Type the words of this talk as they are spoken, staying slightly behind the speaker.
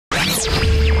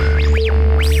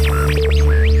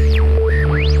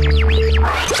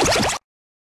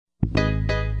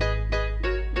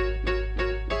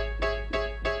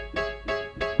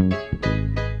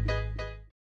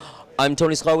I'm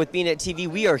Tony Sklar with bnetTV.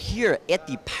 We are here at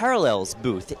the Parallels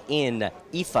booth in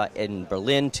IFA in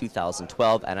Berlin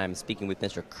 2012, and I'm speaking with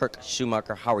Mr. Kurt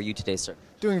Schmucker. How are you today, sir?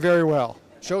 Doing very well.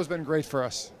 Show's been great for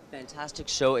us. Fantastic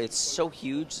show. It's so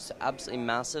huge. It's absolutely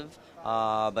massive,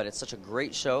 but it's such a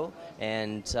great show,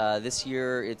 and this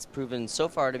year it's proven so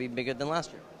far to be bigger than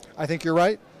last year. I think you're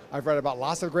right. I've read about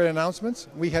lots of great announcements.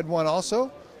 We had one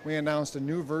also. We announced a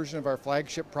new version of our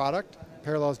flagship product,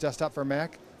 Parallels Desktop for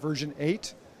Mac, version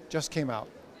 8. Just came out.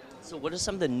 So what are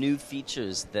some of the new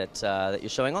features that you're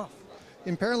showing off?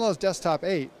 In Parallels Desktop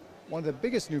 8, one of the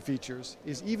biggest new features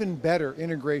is even better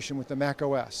integration with the Mac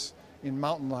OS. In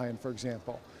Mountain Lion, for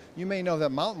example. You may know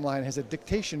that Mountain Lion has a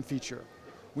dictation feature.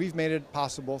 We've made it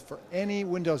possible for any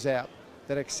Windows app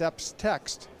that accepts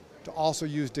text to also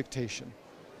use dictation.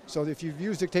 So if you've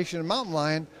used dictation in Mountain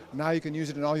Lion, now you can use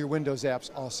it in all your Windows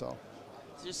apps also.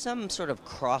 Is there some sort of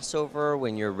crossover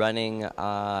when you're running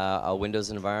a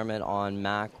Windows environment on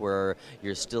Mac where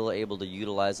you're still able to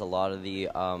utilize a lot of the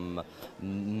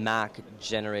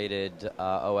Mac-generated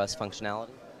OS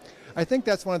functionality? I think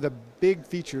that's one of the big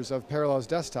features of Parallels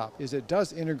Desktop, is it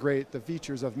does integrate the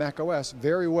features of Mac OS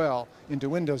very well into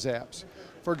Windows apps.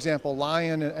 For example,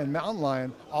 Lion and Mountain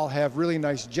Lion all have really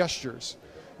nice gestures.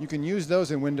 You can use those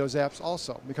in Windows apps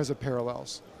also because of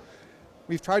Parallels.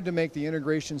 We've tried to make the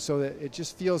integration so that it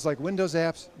just feels like Windows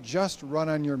apps just run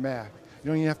on your Mac. You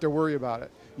don't even have to worry about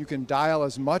it. You can dial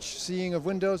as much seeing of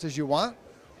Windows as you want,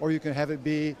 or you can have it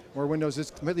be where Windows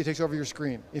completely takes over your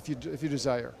screen if you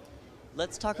desire.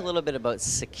 Let's talk a little bit about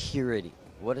security.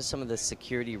 What are some of the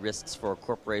security risks for a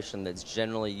corporation that's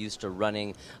generally used to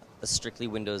running a strictly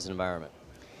Windows environment?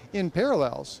 In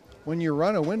Parallels, when you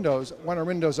run a Windows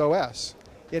OS,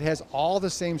 it has all the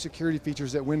same security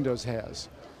features that Windows has.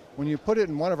 When you put it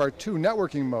in one of our two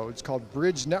networking modes called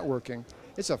bridge networking,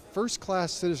 it's a first-class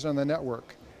citizen on the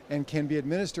network and can be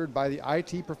administered by the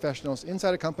IT professionals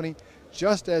inside a company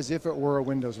just as if it were a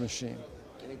Windows machine.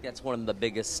 I think that's one of the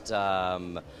biggest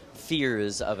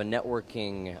fears of a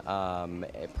networking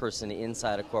person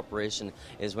inside a corporation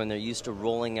is when they're used to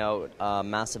rolling out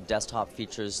massive desktop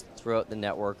features throughout the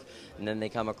network, and then they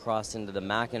come across into the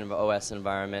Mac and OS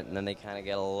environment, and then they kind of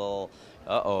get a little,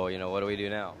 uh-oh, you know, what do we do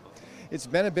now? It's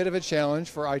been a bit of a challenge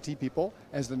for IT people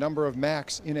as the number of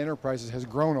Macs in enterprises has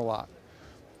grown a lot.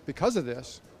 Because of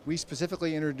this, we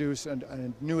specifically introduced a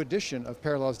new edition of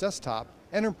Parallels Desktop,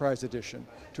 Enterprise Edition,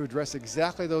 to address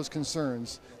exactly those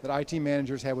concerns that IT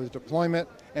managers have with deployment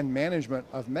and management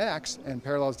of Macs and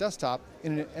Parallels Desktop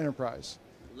in an enterprise.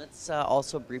 Let's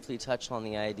also briefly touch on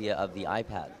the idea of the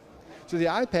iPad. So the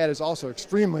iPad is also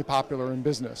extremely popular in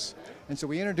business. And so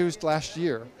we introduced last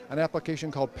year an application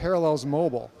called Parallels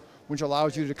Mobile, which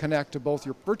allows you to connect to both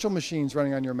your virtual machines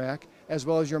running on your Mac as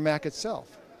well as your Mac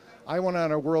itself. I went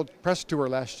on a world press tour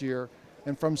last year,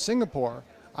 and from Singapore,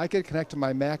 I could connect to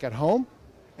my Mac at home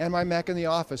and my Mac in the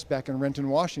office back in Renton,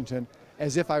 Washington,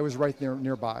 as if I was right there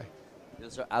nearby.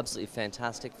 Those are absolutely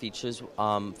fantastic features.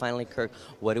 Finally, Kurt,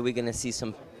 what are we going to see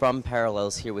from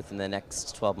Parallels here within the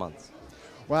next 12 months?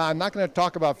 Well, I'm not going to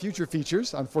talk about future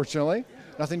features, unfortunately.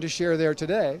 Nothing to share there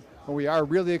today, but we are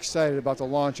really excited about the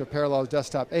launch of Parallels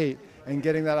Desktop 8 and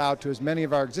getting that out to as many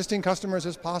of our existing customers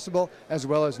as possible, as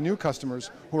well as new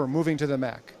customers who are moving to the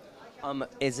Mac.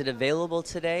 Is it available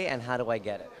today, and how do I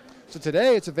get it? So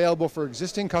today it's available for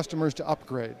existing customers to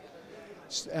upgrade.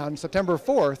 On September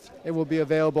 4th, it will be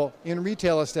available in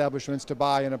retail establishments to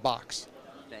buy in a box.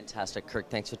 Fantastic. Kirk,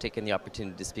 thanks for taking the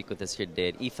opportunity to speak with us here today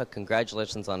at IFA.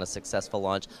 Congratulations on a successful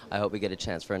launch. I hope we get a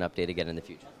chance for an update again in the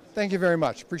future. Thank you very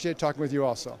much. Appreciate talking with you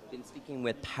also. Been speaking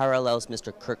with Parallels,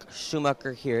 Mr. Kurt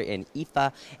Schmucker here in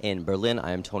IFA in Berlin.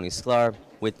 I am Tony Sklar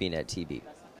with bnetTV.